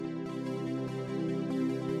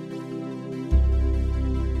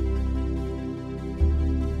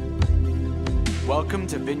Welcome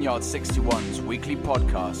to Vineyard61's weekly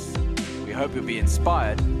podcast. We hope you'll be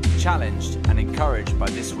inspired, challenged, and encouraged by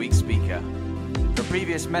this week's speaker. For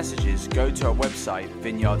previous messages, go to our website,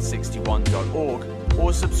 vineyard61.org,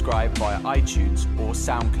 or subscribe via iTunes or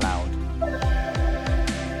SoundCloud.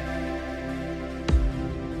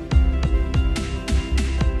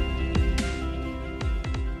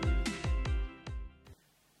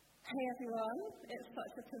 Hey everyone, it's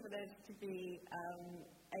such a privilege to be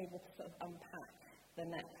able to sort of unpack the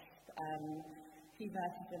next few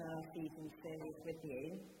verses in our Ephesians series with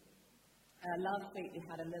you. Last week we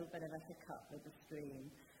had a little bit of a hiccup with the stream,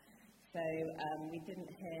 so we didn't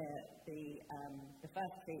hear the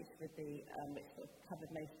first speech with which sort of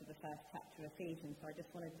covered most of the first chapter of Ephesians. So I just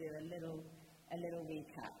want to do a little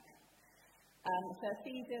recap. So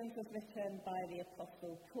Ephesians was written by the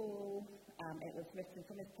Apostle Paul. It was written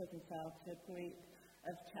from his prison cell to a group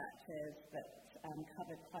of churches that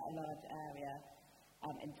covered quite a large area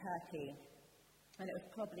in Turkey. And it was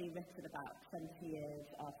probably written about 20 years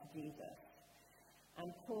after Jesus. And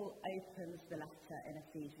Paul opens the letter in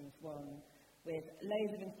Ephesians 1 with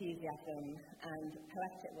loads of enthusiasm and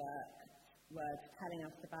poetic words telling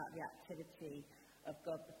us about the activity of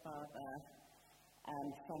God the Father,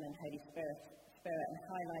 Son and Holy Spirit, and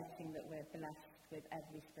highlighting that we're blessed with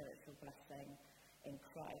every spiritual blessing in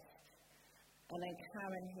Christ. And then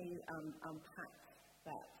Karen, who unpacked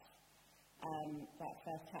that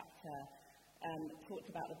first chapter, talked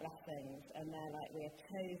about the blessings, and they're like, we are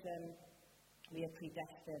chosen, we are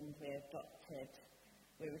predestined, we're adopted,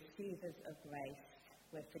 we're receivers of grace,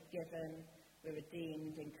 we're forgiven, we're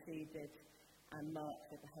redeemed, included, and marked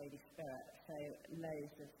with the Holy Spirit. So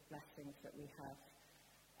loads of blessings that we have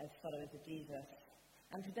as followers of Jesus.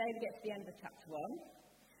 And today we get to the end of chapter 1,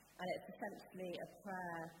 and it's essentially a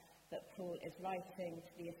prayer that Paul is writing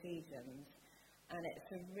to the Ephesians, and it's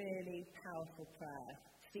a really powerful prayer.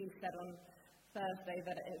 Steve said on Thursday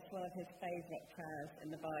that it's one of his favourite prayers in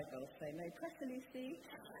the Bible, so no pressure, Lucy.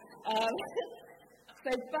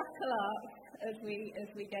 So buckle up as we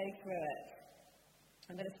go through it.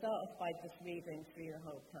 I'm going to start off by just reading through the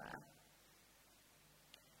whole prayer.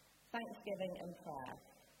 Thanksgiving and prayer.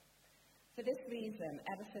 For this reason,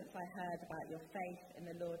 ever since I heard about your faith in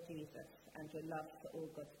the Lord Jesus and your love for all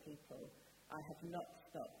God's people, I have not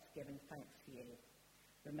stopped giving thanks to you,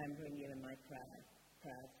 remembering you in my prayers.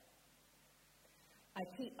 I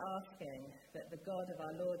keep asking that the God of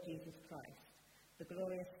our Lord Jesus Christ, the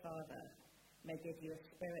glorious Father, may give you a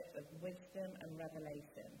spirit of wisdom and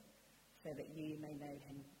revelation so that you may know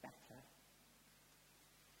him better.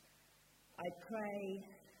 I pray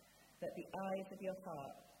that the eyes of your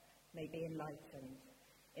heart may be enlightened,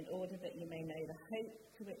 in order that you may know the hope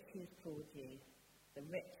to which he has called you, the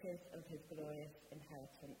riches of his glorious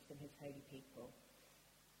inheritance in his holy people,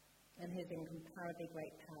 and his incomparably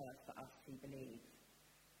great power for us who believe.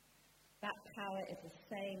 That power is the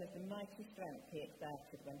same as the mighty strength he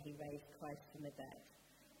exerted when he raised Christ from the dead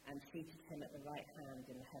and seated him at the right hand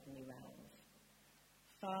in the heavenly realms,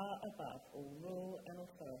 far above all rule and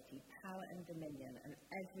authority, power and dominion, and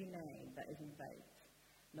every name that is invoked,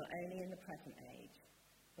 not only in the present age,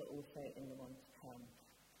 but also in the one to come.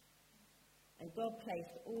 And God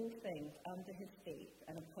placed all things under his feet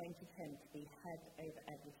and appointed him to be head over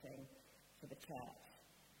everything for the church,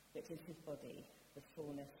 which is his body, the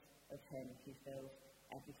fullness of him who fills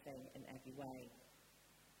everything in every way.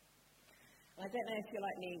 I don't know if you're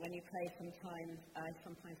like me, when you pray sometimes, I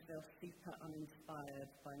sometimes feel super uninspired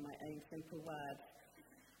by my own simple words.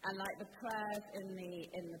 And like the prayers in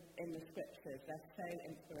the scriptures, they're so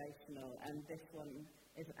inspirational, and this one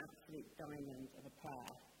is an absolute diamond of a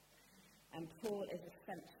prayer. And Paul is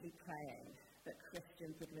essentially praying that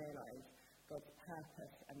Christians would realise God's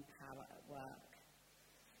purpose and power at work.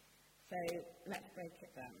 So let's break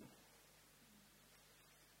it down.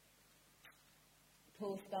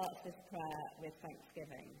 Paul starts this prayer with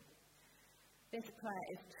thanksgiving. This prayer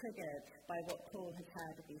is triggered by what Paul has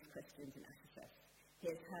heard of these Christians in Ephesus. He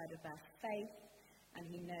has heard of their faith, and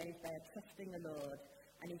he knows they are trusting the Lord,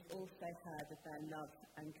 and he's also heard of their love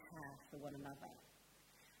and care for one another.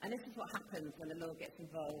 And this is what happens when the Lord gets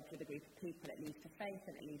involved with a group of people. It leads to faith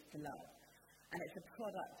and it leads to love. And it's a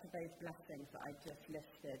product of those blessings that I just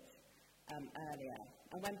listed earlier.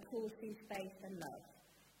 And when Paul sees faith and love,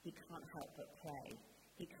 he can't help but pray.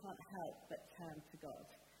 He can't help but turn to God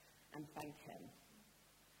and thank him.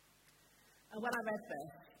 And when I read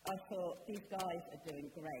this, I thought, these guys are doing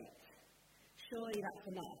great. Surely that's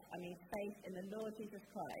enough. I mean, faith in the Lord Jesus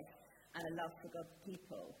Christ and a love for God's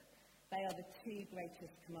people, they are the two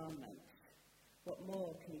greatest commandments. What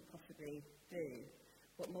more can you possibly do?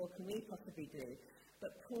 What more can we possibly do?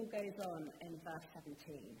 But Paul goes on in verse 17,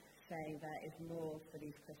 saying there is more for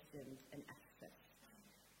these Christians in Ephesus,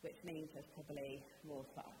 which means there's probably more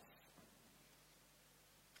for us.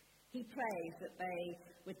 He prays that they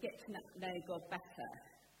would get to know God better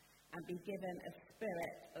and be given a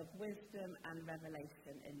spirit of wisdom and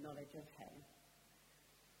revelation in knowledge of him.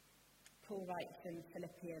 Paul writes in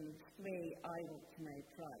Philippians 3, I want to know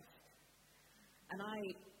Christ. And I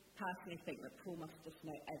personally think that Paul must just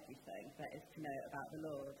know everything there is to know about the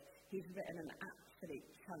Lord. He's written an absolute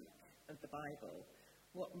chunk of the Bible.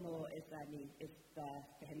 What more is there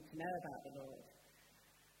for him to know about the Lord?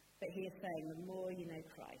 But he is saying the more you know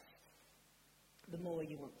Christ, the more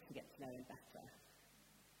you want to get to know him better.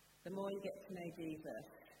 The more you get to know Jesus,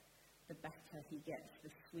 the better he gets,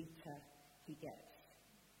 the sweeter he gets.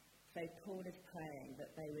 So Paul is praying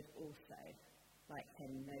that they would also, like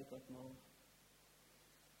him, know God more.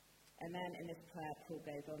 And then in this prayer, Paul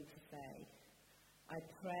goes on to say, I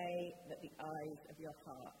pray that the eyes of your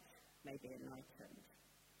heart may be enlightened.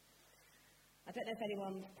 I don't know if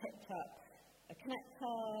anyone's picked up a Connect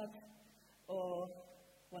card or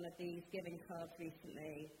one of these giving cards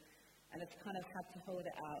recently, and has kind of had to hold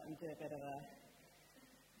it out and do a bit of a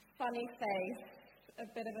funny face, a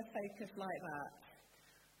bit of a focus like that.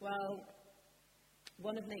 Well,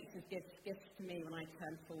 one of nature's gifts to me when I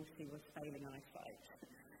turned 40 was failing eyesight.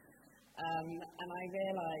 And I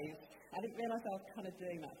didn't realise I was kind of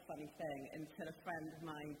doing that funny thing until a friend of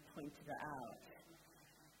mine pointed it out.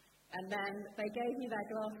 And then they gave me their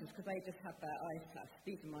glasses because they just had their eyes closed.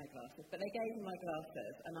 These are my glasses. But they gave me my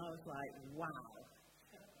glasses and I was like, wow,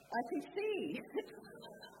 I can see.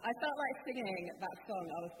 I felt like singing that song,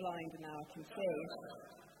 I was blind and now I can see.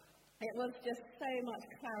 It was just so much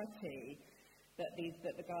clarity that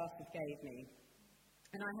the glasses gave me.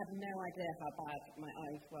 And I had no idea how bad my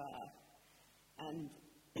eyes were. And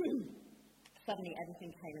suddenly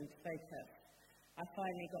everything came into focus. I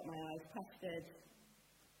finally got my eyes tested,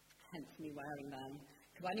 hence me wearing them,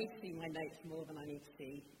 because I need to see my notes more than I need to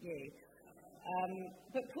see you.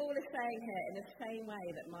 But Paul is saying here, in the same way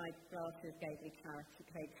that my glasses gave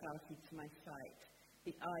clarity to my sight,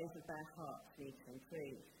 the eyes of their hearts need to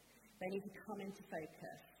improve. They need to come into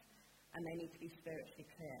focus, and they need to be spiritually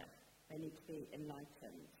clear. They need to be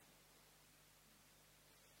enlightened.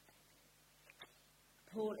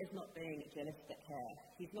 Paul is not being dualistic here.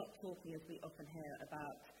 He's not talking, as we often hear,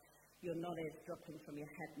 about your knowledge dropping from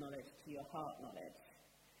your head knowledge to your heart knowledge.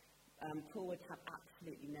 Paul would have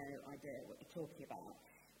absolutely no idea what you're talking about.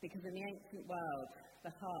 Because in the ancient world,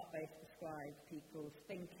 the heart both describes people's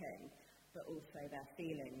thinking, but also their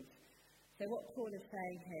feelings. So what Paul is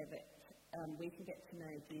saying here, that we can get to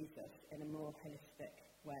know Jesus in a more holistic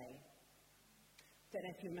way. Don't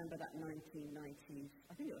know if you remember that 1990s,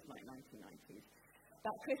 I think it was like 1990s,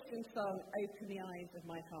 that Christian song, Open the Eyes of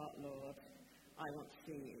My Heart, Lord, I Want to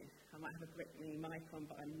See You. I might have a Britney mic on,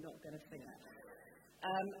 but I'm not going to sing it.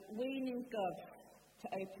 We need God to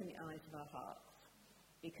open the eyes of our hearts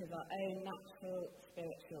because our own natural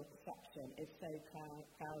spiritual perception is so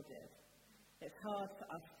clouded. It's hard for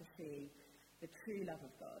us to see the true love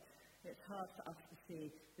of God. It's hard for us to see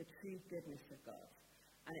the true goodness of God.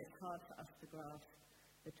 And it's hard for us to grasp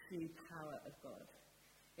the true power of God.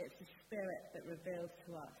 It's the Spirit that reveals to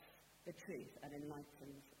us the truth and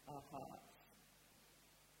enlightens our hearts.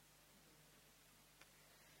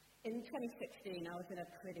 In 2016, I was in a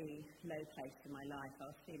pretty low place in my life. I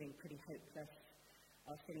was feeling pretty hopeless. I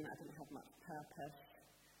was feeling that I didn't have much purpose.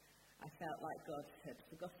 I felt like God had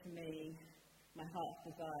forgotten me. My heart's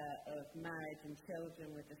desire of marriage and children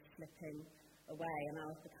were just slipping away, and I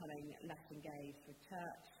was becoming less engaged with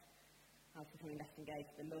church. I was becoming less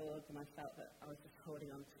engaged with the Lord, and I felt that I was just holding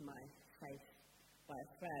on to my faith by a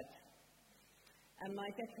thread. And my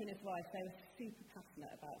vicar and his wife, they were super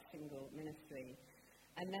passionate about single ministry,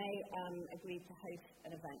 and they agreed to host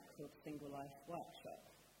an event called Single Life Workshop.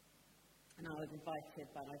 And I was invited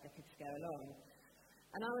by my vicar to go along.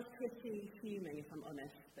 And I was pretty fuming, if I'm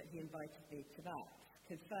honest, that he invited me to that.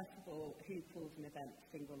 Because first of all, who calls an event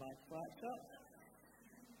Single Life Workshop?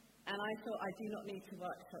 And I thought, I do not need to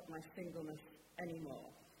workshop my singleness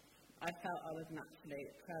anymore. I felt I was an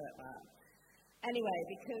absolute pro at that. Anyway,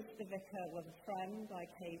 because the vicar was a friend, I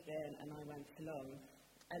caved in and I went along.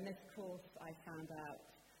 And this course, I found out,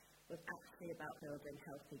 was actually about building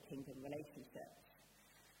healthy kingdom relationships.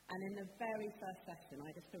 And in the very first session,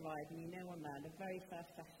 I just arrived, and you know on there, in the very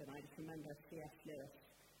first session, I just remember C.S. Lewis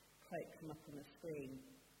quote come up on the screen,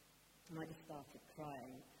 and I just started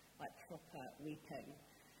crying, like proper weeping.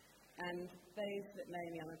 And those that know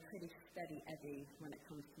me, I'm a pretty steady Eddie when it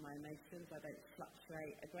comes to my emotions. I don't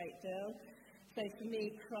fluctuate a great deal. So for me,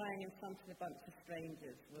 crying in front of a bunch of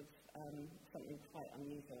strangers was something quite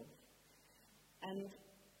unusual. And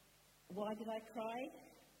why did I cry?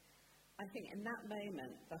 I think in that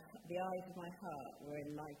moment, the eyes of my heart were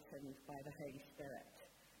enlightened by the Holy Spirit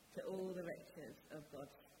to all the riches of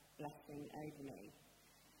God's blessing over me.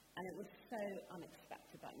 And it was so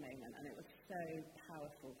unexpected, that moment, and it was so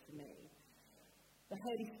powerful for me. The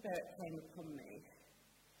Holy Spirit came upon me,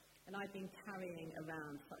 and I'd been carrying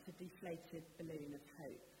around such a deflated balloon of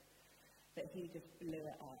hope that he just blew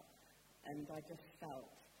it up, and I just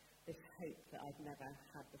felt this hope that I'd never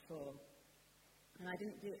had before. And I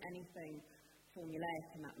didn't do anything formulaic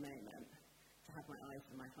in that moment to have my eyes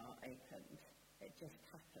and my heart opened. It just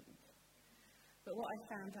happened. But what I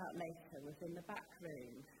found out later was in the back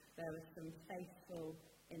room, there were some faithful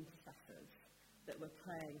intercessors that were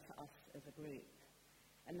praying for us as a group.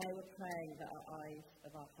 And they were praying that our eyes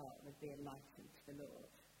of our heart would be enlightened to the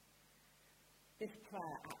Lord. This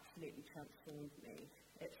prayer absolutely transformed me.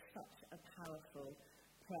 It's such a powerful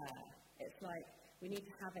prayer. It's like we need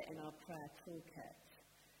to have it in our prayer toolkit.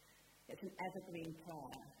 It's an evergreen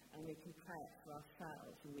prayer, and we can pray it for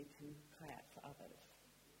ourselves and we can pray it for others.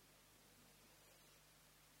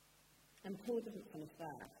 And Paul doesn't finish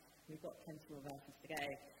there. We've got 20 more verses to go.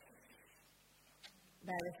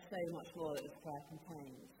 There is so much more that this prayer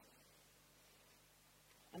contains.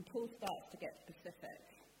 And Paul starts to get specific.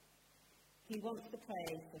 He wants to pray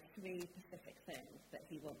for 3 specific things that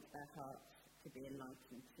he wants their hearts to be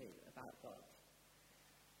enlightened to about God.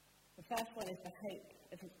 The first one is the hope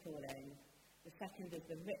of his calling. The second is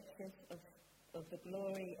the riches of the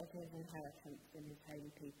glory of his inheritance in his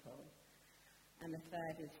holy people. And the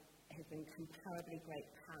third is his incomparably great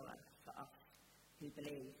power for us who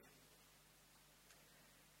believe.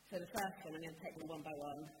 So the first one, I'm going to take them one by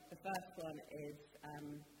one. The first one is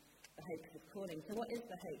the hope of his calling. So what is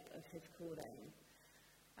the hope of his calling?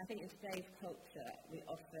 I think in today's culture, we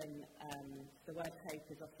often, the word hope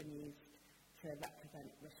is often used to represent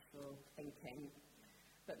wishful thinking.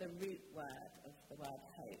 But the root word of the word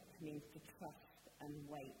hope means to trust and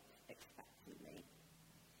wait expectantly.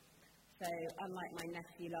 So unlike my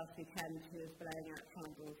nephew last weekend who was blowing out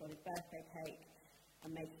candles on his birthday cake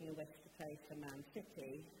and making a wish to play for Man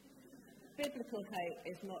City, biblical hope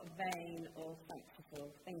is not vain or fanciful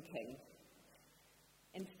thinking.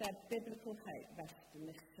 Instead, biblical hope rests in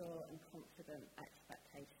the sure and confident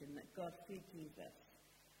expectation that God, through Jesus,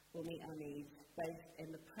 will meet our needs both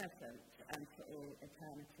in the present and for all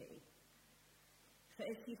eternity. So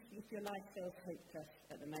if your life feels hopeless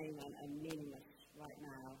at the moment and meaningless right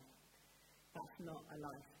now, that's not a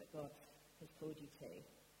life that God has called you to.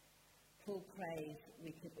 Paul prays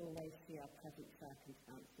we could always see our present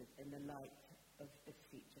circumstances in the light of this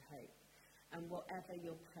future hope. And whatever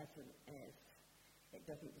your present is, it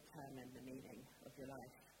doesn't determine the meaning of your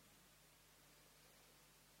life.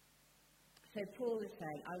 So Paul is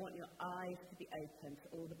saying, I want your eyes to be open to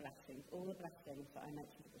all the blessings that I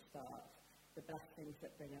mentioned at the start, the blessings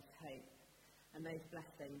that bring us hope, and those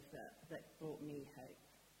blessings that brought me hope.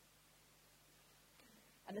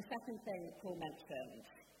 And the second thing that Paul mentioned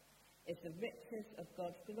is the riches of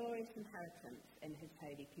God's glorious inheritance in his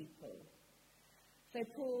holy people. So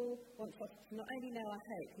Paul wants us to not only know our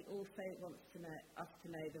hope, he also wants us to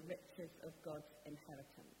know the riches of God's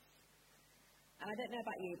inheritance. And I don't know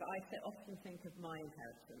about you, but I so often think of my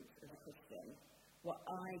inheritance as a Christian, what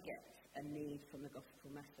I get and need from the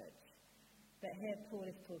gospel message. But here Paul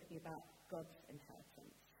is talking about God's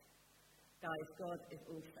inheritance. Guys, God is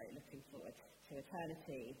also looking forward to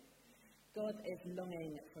eternity. God is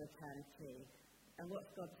longing for eternity. And what's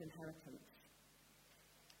God's inheritance?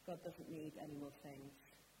 God doesn't need any more things.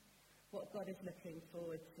 What God is looking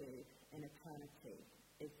forward to in eternity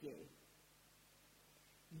is you.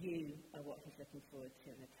 You are what he's looking forward to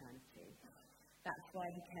in eternity. That's why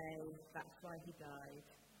he came, that's why he died,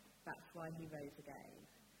 that's why he rose again,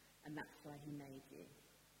 and that's why he made you.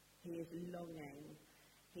 He is longing,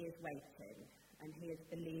 he is waiting, and he is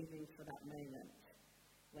believing for that moment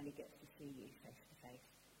when he gets to see you face to face.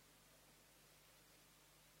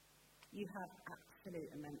 You have absolute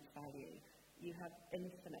immense value. You have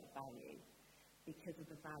infinite value because of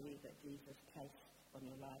the value that Jesus placed on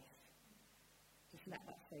your life. Just let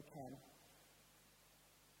that soak in.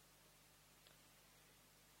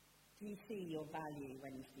 Do you see your value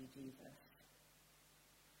when you see Jesus?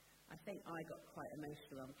 I think I got quite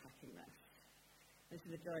emotional unpacking this. This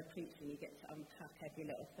is the joy of preaching. You get to unpack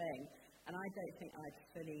every little thing. And I don't think I'd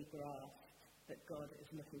fully grasped that God is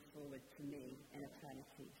looking forward to me in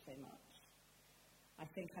eternity so much. I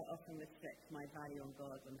think I often restrict my value on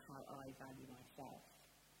God and how I value myself.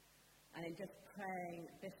 And in just praying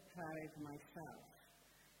this prayer over myself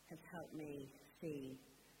has helped me see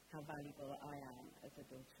how valuable I am as a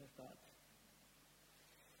daughter of God.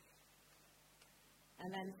 And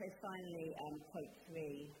then so finally, point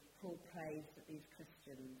 3, Paul prays that these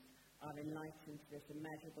Christians are enlightened to this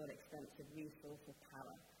immeasurable, extensive resource of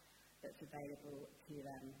power that's available to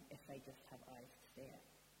them if they just have eyes to see it.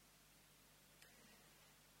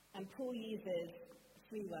 And Paul uses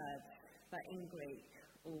 3 words that in Greek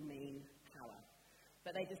all mean power,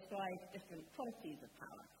 but they describe different qualities of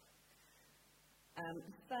power.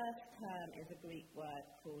 The first term is a Greek word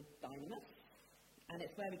called dynamis, and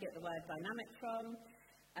it's where we get the word dynamic from.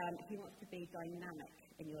 He wants to be dynamic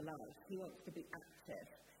in your life. He wants to be active.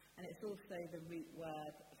 And it's also the root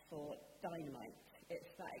word for dynamite.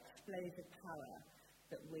 It's that explosive power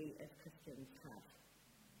that we as Christians have.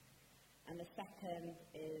 And the second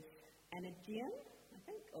is energian, I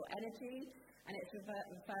think, or energy, and it's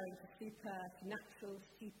referring to supernatural,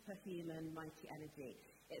 superhuman, mighty energy.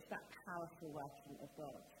 It's that powerful working of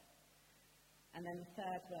God. And then the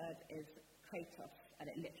third word is kratos, and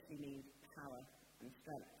it literally means power and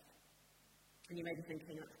strength. And you may be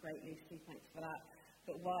thinking, that's great, Lucy, thanks for that.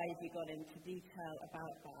 But why have you gone into detail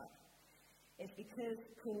about that? It's because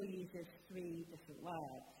Paul uses 3 different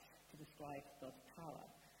words to describe God's power.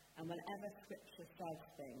 And whenever Scripture says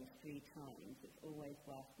things 3 times, it's always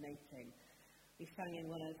worth noting. We sang in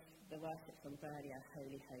one of the worship songs earlier,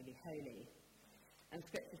 Holy, Holy, Holy. And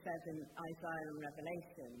Scripture says in Isaiah and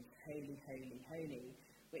Revelation, Holy, Holy, Holy,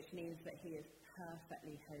 which means that he is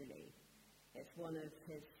perfectly holy. It's one of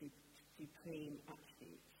his supreme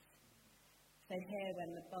attributes. So here,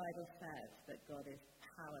 when the Bible says that God is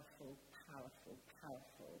powerful, powerful,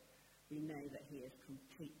 powerful, we know that he is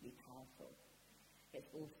completely powerful. It's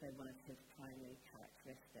also one of his primary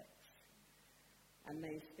characteristics. And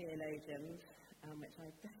those theologians, which I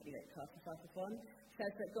definitely don't class myself as one,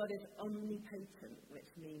 says that God is omnipotent, which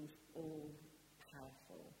means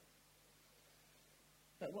all-powerful.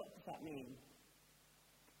 But what does that mean?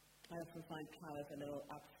 I often find power is a little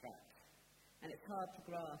abstract. And it's hard to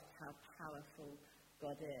grasp how powerful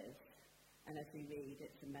God is. And as we read,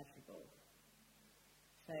 it's immeasurable.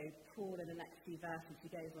 So Paul, in the next few verses, he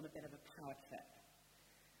goes on a bit of a power trip.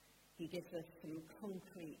 He gives us some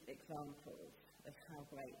concrete examples of how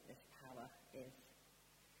great this power is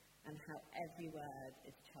and how every word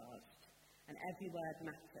is charged and every word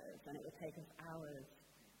matters, and it will take us hours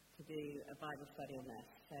to do a Bible study on this.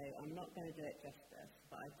 So I'm not going to do it justice,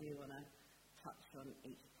 but I do want to touch on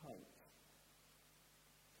each point.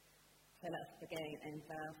 So let's begin in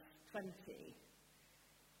verse 20.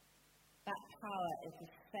 That power is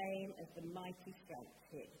the same as the mighty strength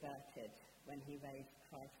he exerted when he raised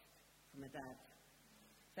Christ from the dead.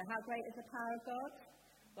 So how great is the power of God?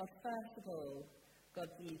 Well, first of all,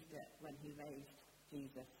 God used it when he raised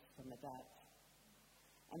Jesus from the dead.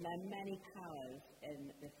 And there are many powers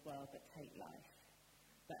in this world that take life,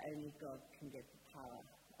 but only God can give the power.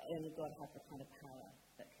 Only God has the kind of power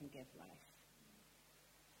that can give life.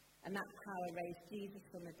 And that power raised Jesus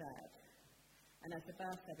from the dead. And as the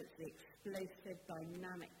verse said, it's the explosive,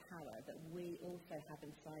 dynamic power that we also have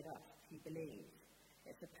inside us who believe.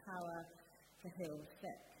 It's a power to heal the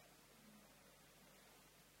sick.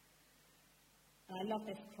 And I love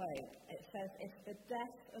this quote. It says, if the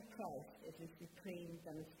death of Christ is the supreme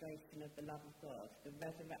demonstration of the love of God, the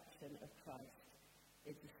resurrection of Christ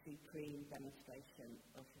is the supreme demonstration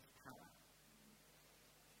of his power.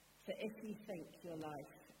 So if you think your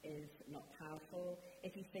life is not powerful,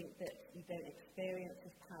 if you think that you don't experience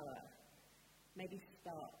his power, maybe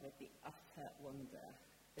start with the utter wonder,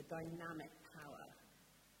 the dynamic power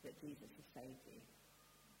that Jesus has saved you.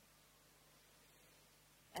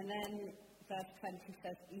 And then verse 20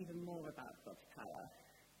 says even more about God's power.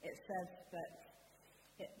 It says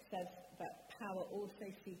that power also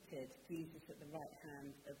seated Jesus at the right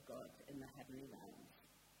hand of God in the heavenly realms.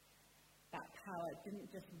 That power didn't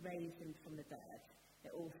just raise him from the dead,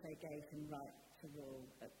 it also gave him right to rule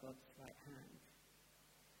at God's right hand.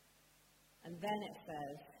 And then it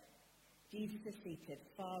says, Jesus is seated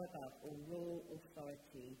far above all rule,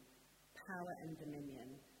 authority, power and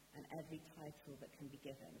dominion, and every title that can be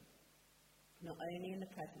given, not only in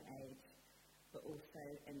the present age, but also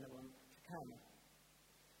in the one to come.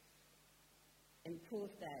 In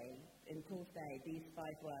Paul's day, these 5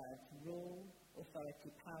 words, rule, authority,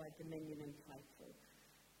 power, dominion, and title,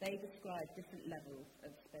 they describe different levels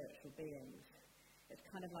of spiritual beings. It's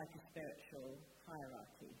kind of like a spiritual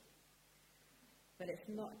hierarchy. But it's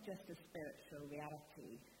not just a spiritual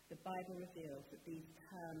reality, the Bible reveals that these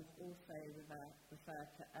terms also refer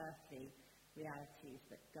to earthly realities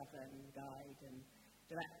that govern, guide, and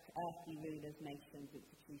direct earthly rulers, nations,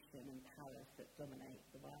 institutions, and powers that dominate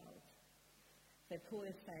the world. So Paul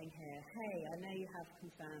is saying here, hey, I know you have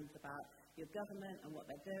concerns about your government and what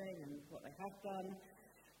they're doing and what they have done,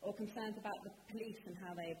 or concerns about the police and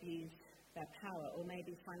how they abuse their power, or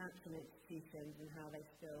maybe financial institutions and how they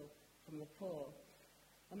steal from the poor.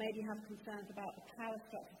 Or maybe you have concerns about the power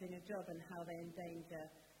structures in your job and how they endanger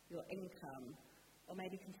your income. Or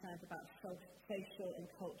maybe concerns about social and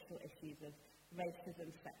cultural issues of racism,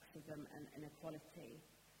 sexism, and inequality.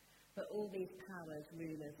 But all these powers,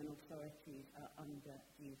 rulers, and authorities are under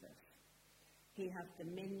Jesus. He has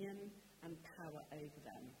dominion and power over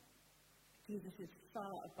them. Jesus is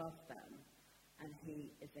far above them, and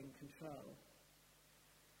he is in control.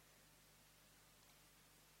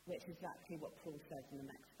 Which is exactly what Paul says in the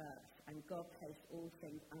next verse. And God placed all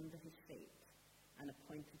things under his feet and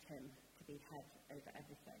appointed him to be head over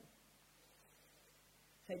everything.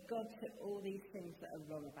 So God took all these things that are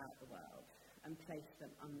wrong about the world and placed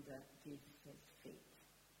them under Jesus' feet.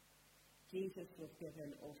 Jesus was given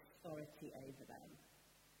authority over them.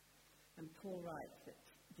 And Paul writes that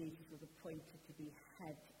Jesus was appointed to be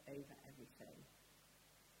head over everything.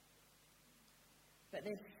 But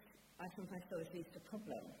this, I sometimes feel, is leads to a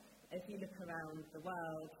problem. If you look around the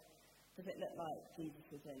world, does it look like Jesus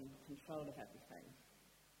is in control of everything?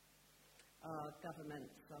 Our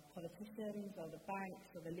governments, our politicians, or the banks,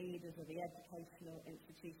 or the leaders of the educational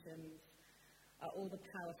institutions, are all the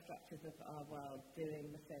power structures of our world doing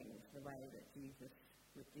the things the way that Jesus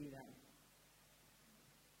would do them?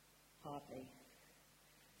 Hardly.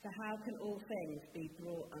 So how can all things be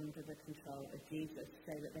brought under the control of Jesus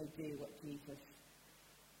so that they do what Jesus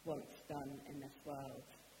wants done in this world?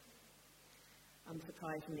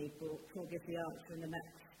 Unsurprisingly, Paul gives the answer in the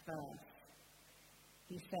next verse.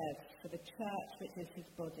 He says, "For the church, which is his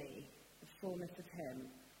body, the fullness of him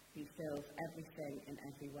who fills everything in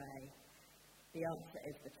every way." The answer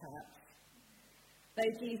is the church.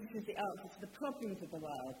 Though Jesus is the answer to the problems of the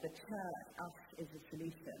world, the church, us, is the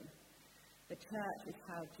solution. The church is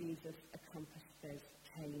how Jesus accomplishes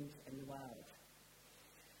change in the world.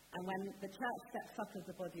 And when the church steps up as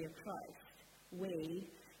the body of Christ,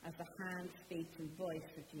 we, as the hands, feet, and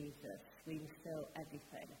voice of Jesus, we will fill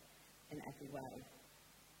everything in every way.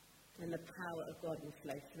 And the power of God will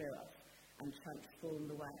flow through us and transform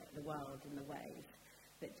the world in the ways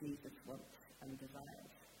that Jesus wants and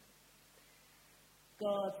desires.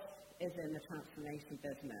 God is in the transformation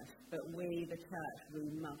business, but we, the church, we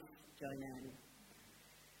must join in.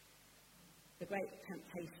 The great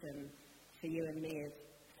temptation for you and me is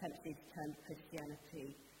potentially to turn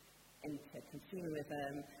Christianity into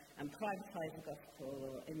consumerism and privatise the gospel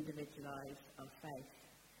or individualise our faith.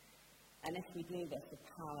 And if we do this, the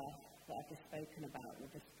power that I've just spoken about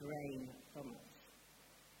will just drain from us.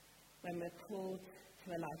 When we're called to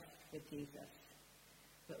a life with Jesus,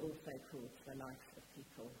 we're also called to a life of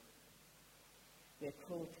people. We're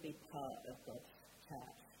called to be part of God's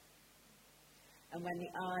church. And when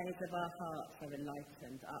the eyes of our hearts are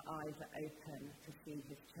enlightened, our eyes are open to see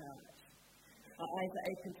his church. Our eyes are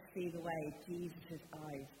open to see the way Jesus'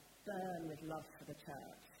 eyes burn with love for the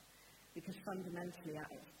church. Because fundamentally,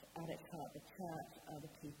 at its heart, the church are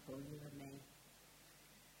the people, you and me.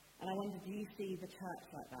 And I wonder, do you see the church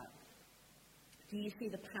like that? Do you see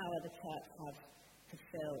the power the church has to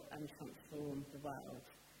fill and transform the world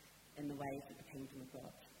in the ways of the kingdom of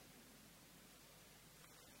God?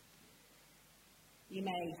 You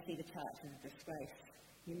may see the church as a disgrace.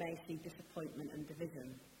 You may see disappointment and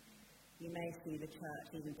division. You may see the church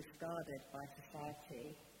even discarded by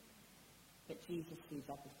society. But Jesus sees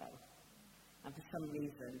everything. And for some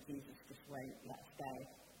reason, Jesus just won't let us go.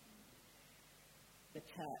 The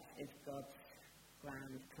church is God's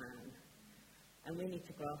grand plan. And we need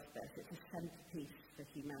to grasp this. It's a centerpiece for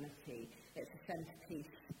humanity. It's a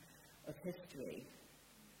centerpiece of history.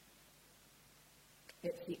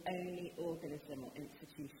 It's the only organism or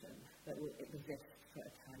institution that will exist for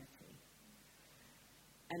eternity.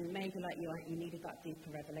 And maybe like you needed that deeper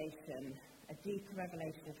revelation, a deeper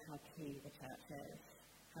revelation of how key the church is,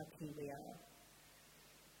 how key we are.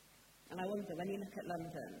 And I wonder, when you look at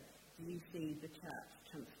London, do you see the church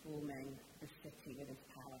transforming the city with its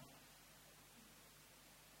power?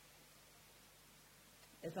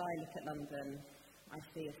 As I look at London, I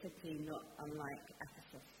see a city not unlike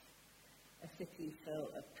Ephesus, a city full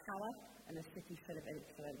of power and a city full of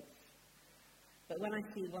influence. But when I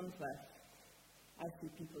see Wandsworth, I see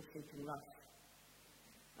people sleeping rough.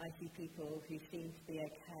 I see people who seem to be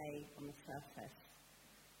okay on the surface,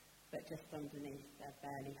 but just underneath they're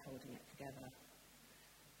barely holding it together.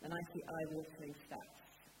 And I see eye-watering stats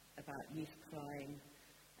about youth crime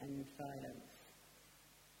and violence.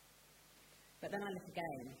 But then I look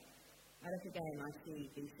again, I see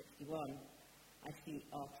Vineyard61, I see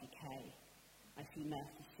RTK, I see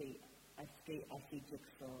Mercy Seat, I see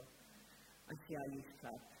Gibson, I see our youth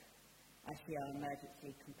club, I see our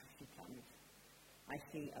emergency compression plans, I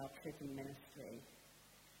see our prison ministry,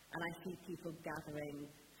 and I see people gathering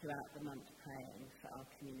throughout the month praying for our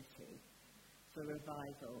community, for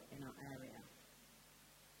revival in our area.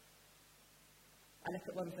 I look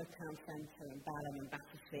at Wandsworth Town Centre and Balham and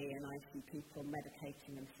Battersea and I see people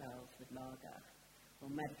medicating themselves with lager or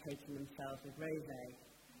medicating themselves with rosé,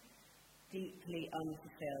 deeply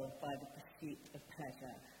unfulfilled by the pursuit of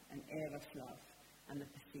pleasure and eros love and the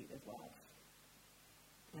pursuit of wealth.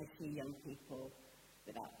 I see young people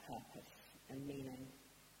without purpose and meaning.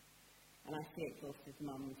 And I see exhausted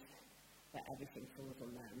mums where everything falls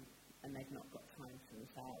on them and they've not got time for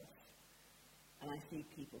themselves. And I see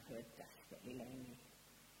people who are desperately lonely.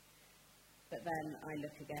 But then I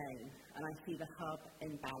look again, and I see the hub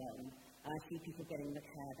in Balham, and I see people getting the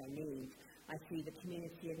care they need. I see the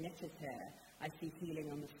community of knitters here. I see healing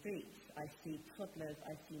on the streets. I see toddlers.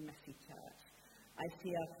 I see messy church. I see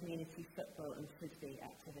our community football and frisbee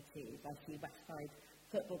activities. I see Westside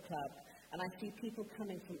Football Club, and I see people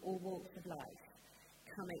coming from all walks of life,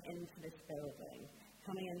 coming into this building,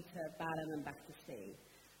 coming into Balham and Battersea,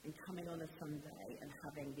 and coming on a Sunday and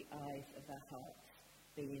having the eyes of their hearts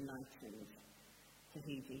be enlightened to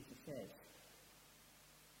who Jesus is.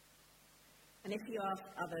 And if you ask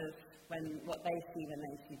others what they see when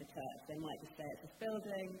they see the church, they might just say it's this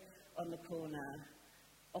building on the corner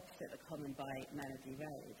opposite the Common by Melody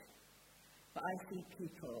Road. But I see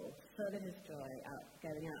people full of His joy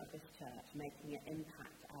going out of this church, making an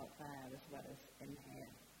impact out there as well as in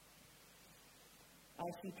here. I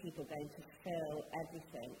see people going to fill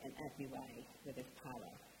everything in every way with His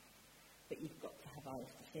power. But you've got to have eyes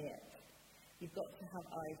to see it. You've got to have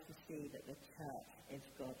eyes to see that the church is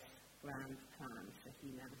God's grand plan for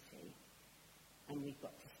humanity. And we've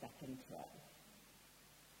got to step into it.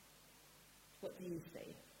 What do you see?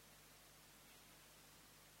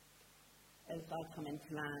 As I come into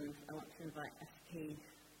land, I want to invite SP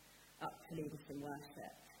up to lead us in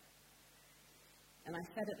worship. And I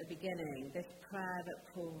said at the beginning, this prayer that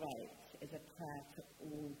Paul wrote is a prayer to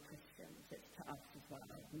all Christians. It's to us as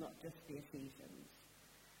well, not just the Ephesians.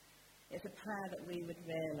 It's a prayer that we would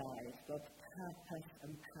realise God's purpose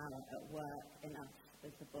and power at work in us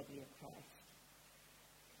as the body of Christ.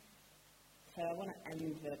 So I want to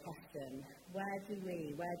end with a question. Where do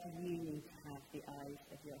you need to have the eyes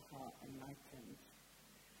of your heart enlightened?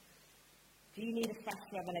 Do you need a fresh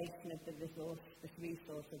revelation of this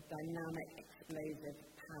resource of dynamic, explosive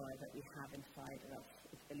power that we have inside of us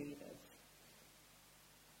as believers?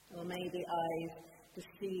 Or maybe eyes to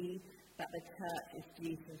see that the church is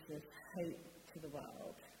Jesus' hope to the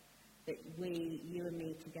world, that you and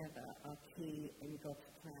me together, are key in God's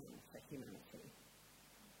plan for humanity.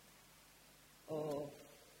 Or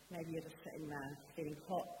maybe you're just sitting there feeling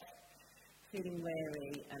hot, feeling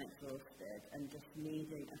weary and exhausted, and just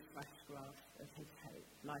needing a fresh grasp of His hope,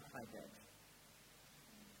 like I did.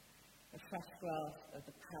 A fresh grasp of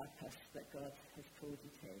the purpose that God has called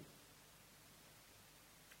you to.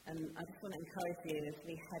 And I just want to encourage you as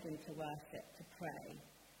we head into worship to pray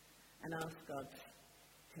and ask God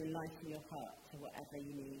to enlighten your heart to whatever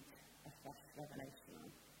you need a fresh revelation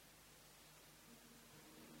on.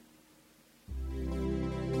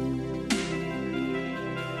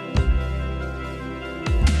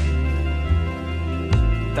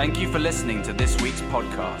 Thank you for listening to this week's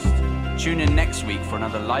podcast. Tune in next week for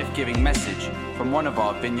another life-giving message from one of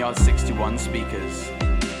our Vineyard61 speakers.